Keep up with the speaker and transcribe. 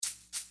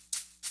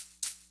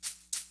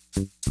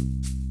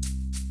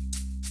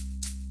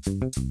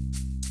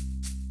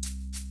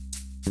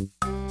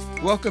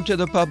Welcome to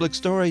The Public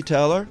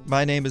Storyteller.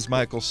 My name is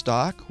Michael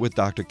Stock with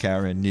Dr.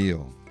 Karen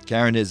Neal.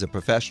 Karen is a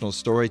professional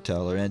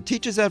storyteller and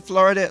teaches at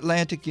Florida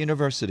Atlantic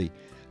University.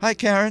 Hi,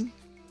 Karen.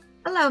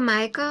 Hello,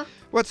 Michael.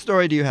 What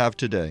story do you have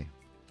today?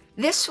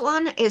 This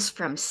one is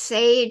from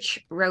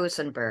Sage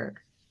Rosenberg.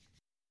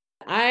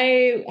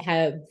 I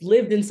have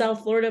lived in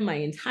South Florida my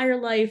entire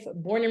life,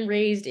 born and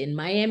raised in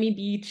Miami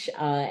Beach,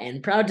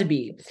 and proud to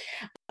be.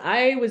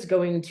 I was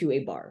going to a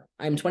bar.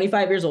 I'm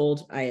 25 years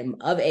old. I am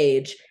of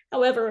age.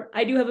 However,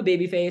 I do have a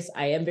baby face.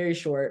 I am very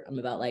short. I'm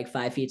about like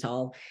 5 feet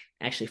tall,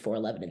 actually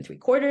 4'11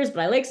 3/4,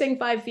 but I like saying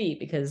 5 feet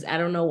because I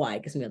don't know why.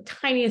 It gives me the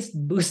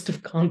tiniest boost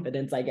of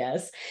confidence, I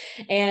guess.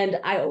 And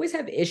I always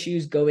have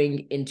issues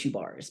going into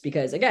bars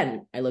because,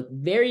 again, I look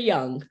very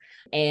young.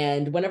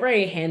 And whenever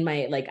I hand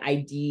my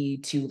ID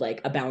to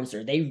a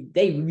bouncer, they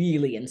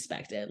really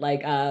inspect it.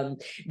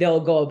 They'll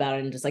go about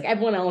it and just like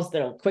everyone else,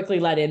 they'll quickly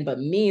let in. But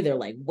me, they're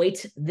like,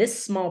 wait,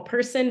 this small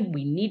person,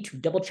 we need to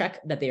double check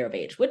that they are of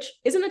age, which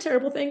isn't a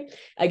terrible thing.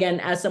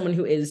 Again, as someone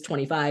who is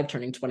 25,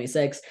 turning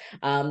 26,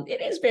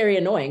 it is very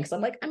annoying because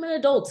I'm like, I'm an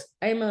adult.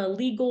 I'm a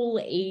legal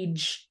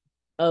age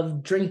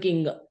of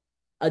drinking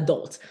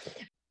adult.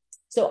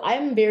 So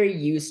I'm very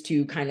used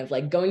to kind of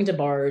going to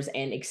bars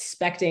and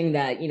expecting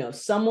that,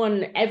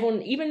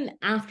 everyone, even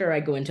after I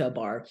go into a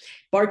bar,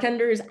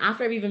 bartenders,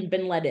 after I've even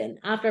been let in,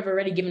 after I've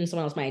already given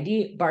someone else my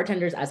ID,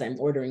 bartenders, as I'm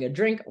ordering a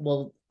drink,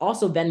 will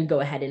also then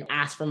go ahead and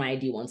ask for my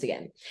ID once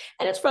again.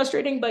 And it's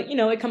frustrating, but,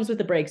 it comes with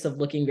the breaks of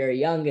looking very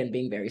young and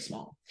being very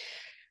small.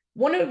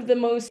 One of the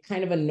most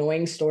kind of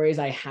annoying stories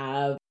I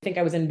have, I think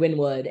I was in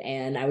Wynwood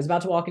and I was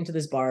about to walk into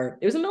this bar.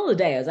 It was the middle of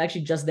the day. I was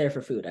actually just there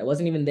for food. I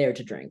wasn't even there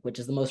to drink, which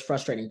is the most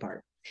frustrating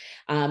part.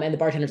 And the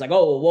bartender's like,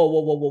 oh,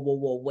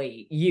 whoa,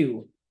 wait,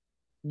 you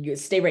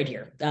stay right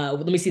here.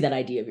 Let me see that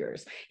ID of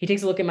yours. He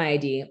takes a look at my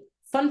ID.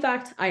 Fun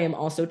fact, I am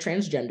also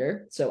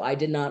transgender. So I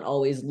did not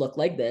always look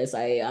like this.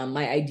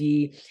 My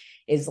ID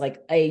is like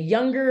a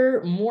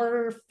younger,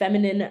 more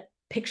feminine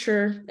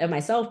picture of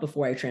myself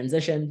before I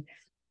transitioned.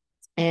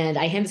 And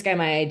I hand this guy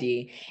my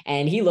ID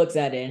and he looks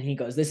at it and he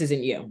goes, this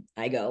isn't you.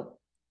 I go,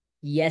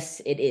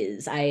 yes, it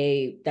is.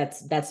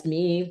 That's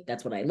me.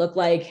 That's what I look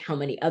like. How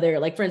many other,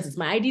 for instance,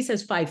 my ID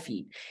says 5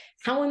 feet.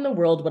 How in the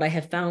world would I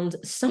have found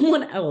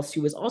someone else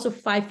who was also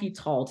 5 feet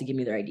tall to give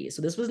me their ID?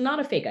 So this was not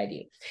a fake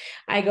ID.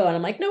 I go and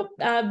I'm like, nope,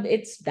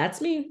 that's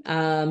me.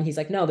 He's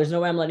like, no, there's no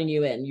way I'm letting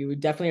you in. You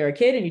definitely are a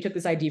kid and you took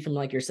this ID from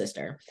your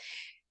sister.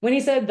 When he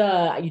said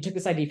you took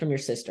this ID from your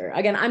sister,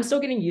 again, I'm still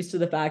getting used to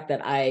the fact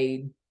that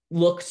I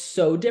look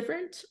so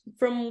different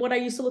from what I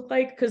used to look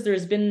like, because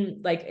there's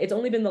been it's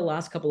only been the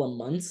last couple of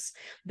months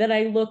that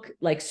I look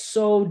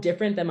so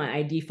different that my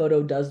ID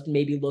photo does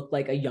maybe look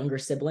like a younger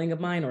sibling of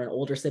mine or an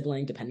older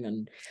sibling, depending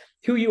on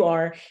who you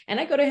are. And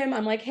I go to him,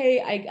 I'm like,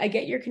 hey, I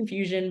get your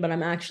confusion, but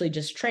I'm actually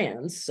just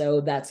trans.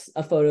 So that's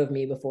a photo of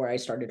me before I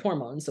started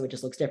hormones. So it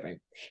just looks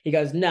different. He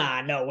goes,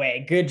 nah, no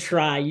way. Good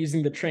try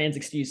using the trans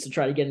excuse to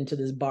try to get into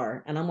this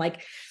bar. And I'm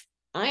like,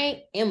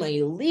 I am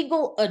a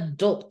legal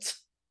adult.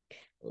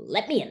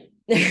 Let me in.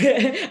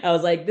 I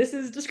was like, this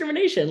is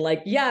discrimination.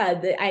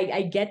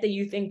 I get that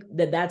you think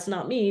that that's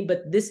not me,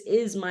 but this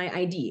is my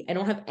ID. I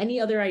don't have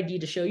any other ID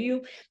to show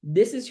you.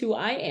 This is who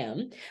I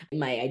am.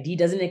 My ID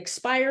doesn't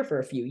expire for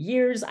a few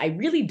years. I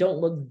really don't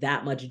look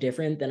that much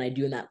different than I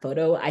do in that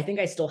photo. I think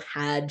I still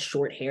had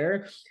short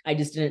hair. I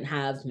just didn't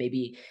have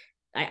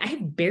I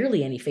have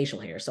barely any facial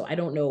hair, so I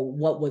don't know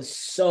what was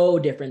so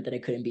different that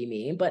it couldn't be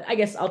me. But I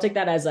guess I'll take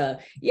that as a,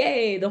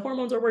 yay, the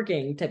hormones are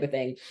working type of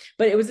thing.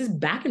 But it was this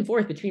back and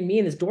forth between me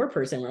and this door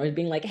person where I was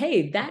being like,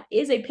 hey, that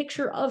is a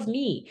picture of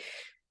me.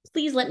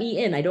 Please let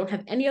me in. I don't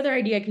have any other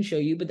ID I can show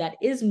you, but that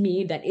is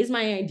me. That is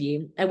my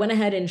ID. I went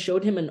ahead and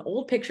showed him an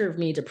old picture of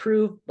me to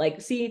prove,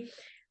 see,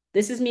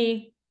 this is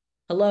me.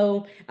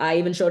 Hello. I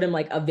even showed him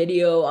a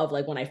video of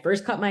when I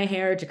first cut my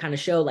hair to kind of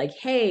show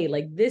hey,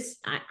 this,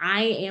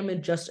 I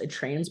am just a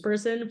trans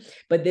person,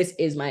 but this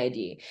is my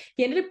ID.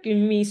 He ended up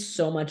giving me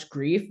so much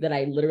grief that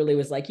I literally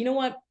was like, you know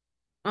what?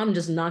 I'm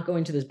just not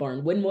going to this bar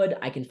in Wynwood.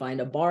 I can find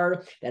a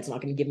bar that's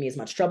not going to give me as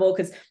much trouble.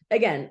 Because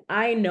again,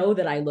 I know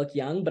that I look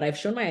young, but I've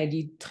shown my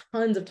ID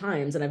tons of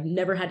times and I've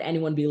never had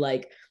anyone be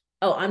like,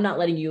 oh, I'm not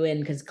letting you in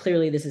because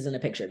clearly this isn't a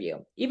picture of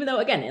you. Even though,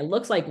 again, it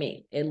looks like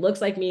me. It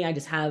looks like me. I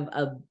just have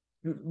a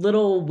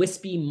little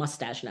wispy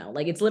mustache now.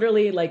 It's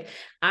literally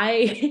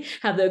I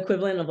have the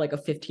equivalent of a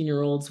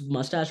 15-year-old's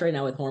mustache right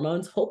now with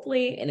hormones.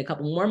 Hopefully in a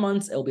couple more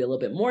months it'll be a little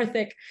bit more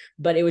thick,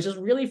 but it was just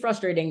really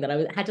frustrating that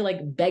I had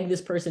to beg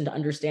this person to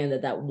understand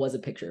that that was a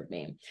picture of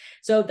me.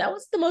 So that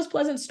was the most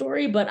pleasant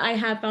story, but I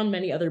have found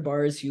many other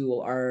bars who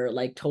are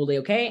totally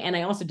okay, and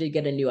I also did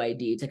get a new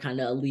ID to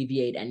kind of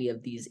alleviate any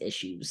of these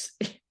issues.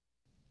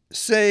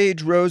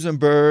 Sage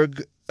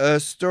Rosenberg, a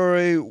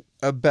story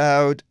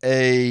about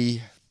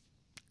a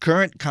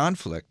current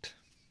conflict.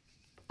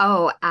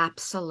 Oh,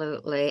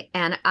 absolutely.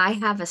 And I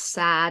have a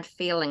sad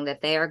feeling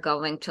that they are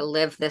going to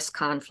live this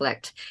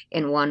conflict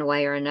in one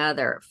way or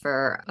another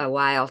for a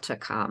while to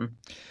come.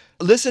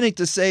 listening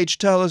to Sage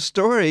tell a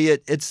story,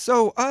 it's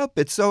so up,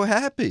 it's so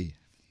happy.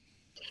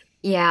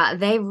 Yeah,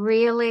 they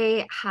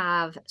really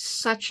have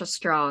such a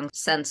strong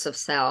sense of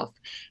self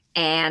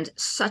and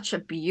such a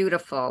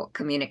beautiful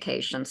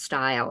communication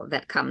style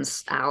that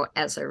comes out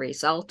as a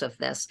result of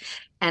this.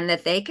 And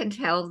that they can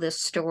tell this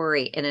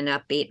story in an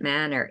upbeat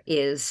manner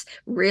is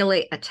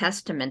really a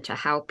testament to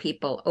how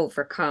people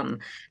overcome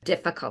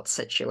difficult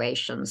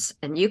situations.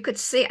 And you could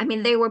see, I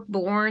mean, they were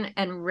born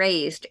and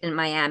raised in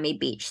Miami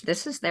Beach.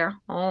 This is their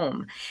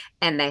home,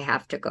 and they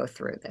have to go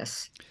through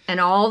this.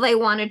 And all they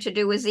wanted to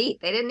do was eat.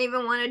 They didn't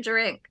even want to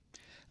drink.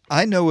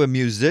 I know a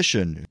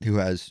musician who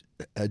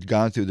had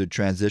gone through the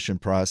transition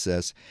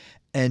process,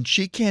 and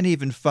she can't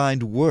even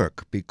find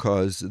work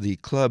because the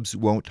clubs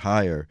won't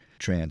hire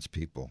trans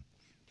people.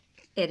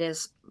 It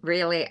is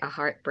really a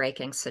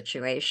heartbreaking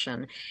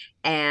situation.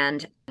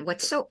 And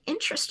what's so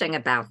interesting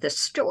about this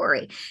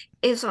story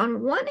is,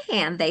 on one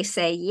hand, they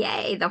say,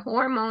 yay, the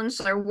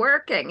hormones are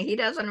working. He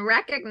doesn't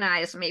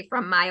recognize me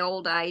from my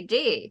old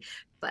ID.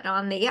 But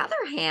on the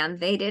other hand,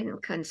 they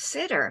didn't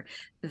consider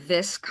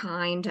this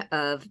kind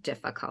of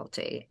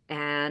difficulty.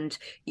 And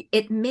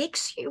it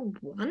makes you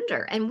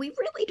wonder, and we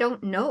really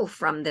don't know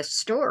from this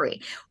story,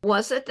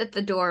 was it that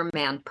the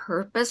doorman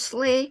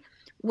purposely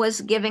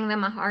was giving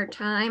them a hard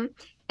time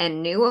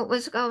and knew what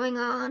was going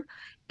on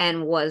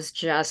and was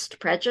just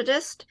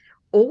prejudiced?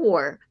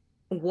 Or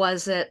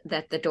was it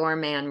that the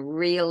doorman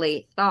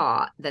really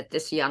thought that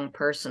this young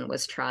person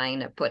was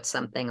trying to put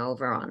something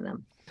over on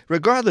them?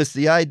 Regardless,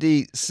 the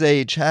ID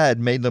Sage had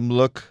made them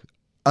look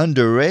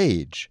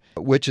underage,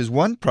 which is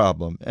one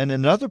problem. And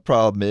another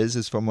problem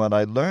is from what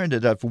I learned,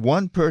 that if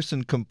one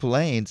person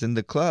complains in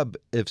the club,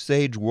 if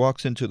Sage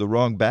walks into the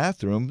wrong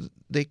bathroom,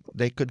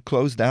 they could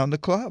close down the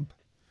club.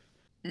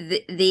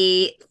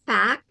 The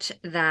fact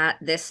that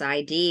this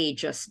ID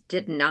just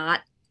did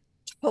not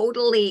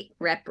totally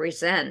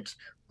represent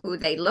who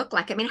they look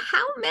like. I mean,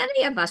 how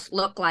many of us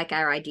look like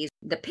our IDs?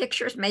 The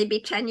pictures may be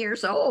 10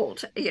 years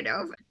old, you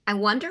know. I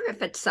wonder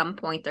if at some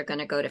point they're going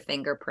to go to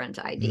fingerprint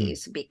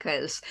IDs,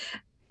 because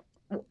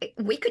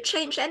we could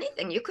change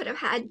anything. You could have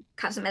had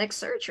cosmetic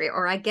surgery,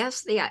 or I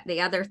guess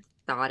the other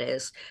thought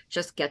is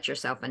just get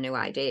yourself a new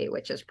ID,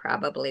 which is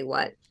probably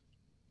what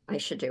I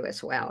should do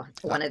as well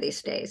one of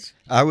these days.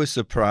 I was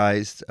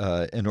surprised.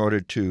 In order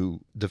to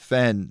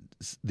defend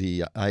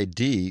the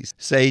ID,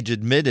 Sage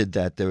admitted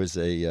that there was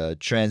a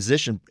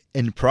transition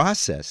in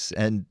process,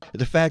 and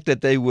the fact that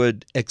they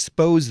would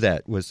expose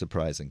that was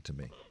surprising to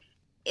me.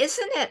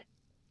 Isn't it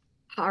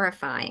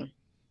horrifying?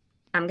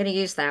 I'm going to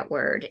use that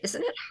word.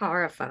 Isn't it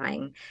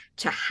horrifying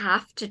to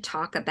have to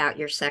talk about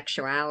your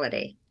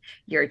sexuality,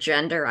 your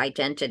gender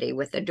identity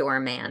with a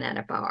doorman at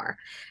a bar?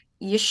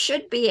 You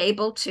should be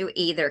able to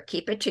either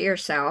keep it to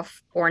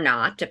yourself or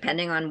not,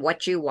 depending on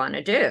what you want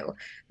to do.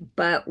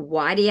 But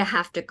why do you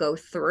have to go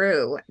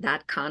through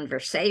that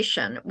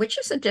conversation, which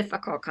is a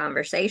difficult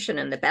conversation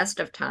in the best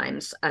of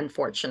times,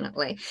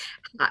 unfortunately?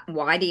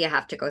 Why do you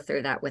have to go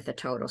through that with a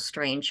total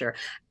stranger?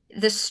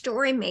 The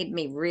story made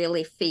me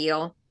really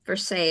feel for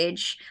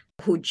Sage,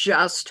 who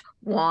just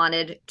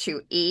wanted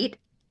to eat.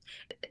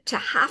 To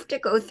have to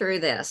go through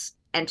this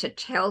and to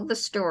tell the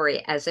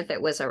story as if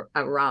it was a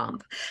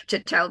romp, to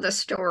tell the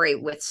story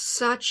with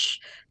such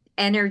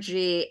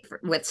energy,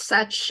 with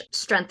such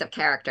strength of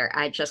character,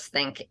 I just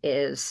think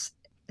is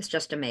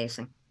just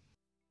amazing.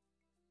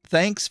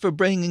 Thanks for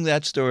bringing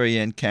that story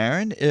in,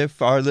 Karen.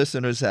 If our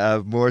listeners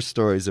have more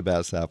stories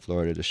about South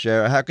Florida to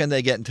share, how can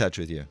they get in touch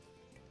with you?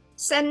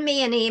 Send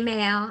me an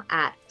email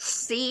at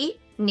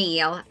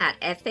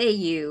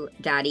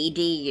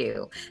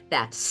cneil@fau.edu.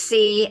 That's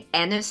C,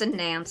 N as in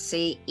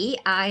Nancy,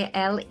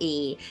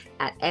 EILE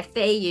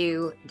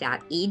 @fau.edu.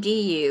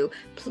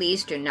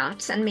 Please do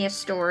not send me a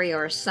story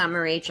or a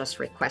summary. Just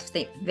request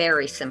the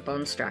very simple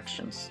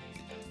instructions.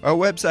 Our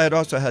website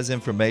also has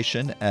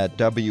information at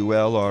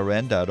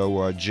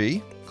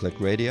WLRN.org. Click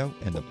Radio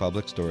and the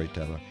Public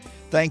Storyteller.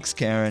 Thanks,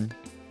 Karen.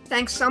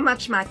 Thanks so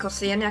much, Michael.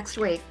 See you next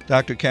week.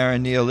 Dr.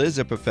 Karen Neal is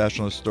a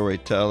professional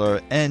storyteller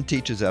and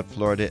teaches at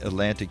Florida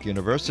Atlantic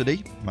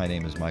University. My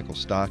name is Michael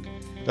Stock.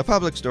 The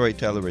Public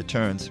Storyteller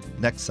returns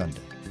next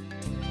Sunday.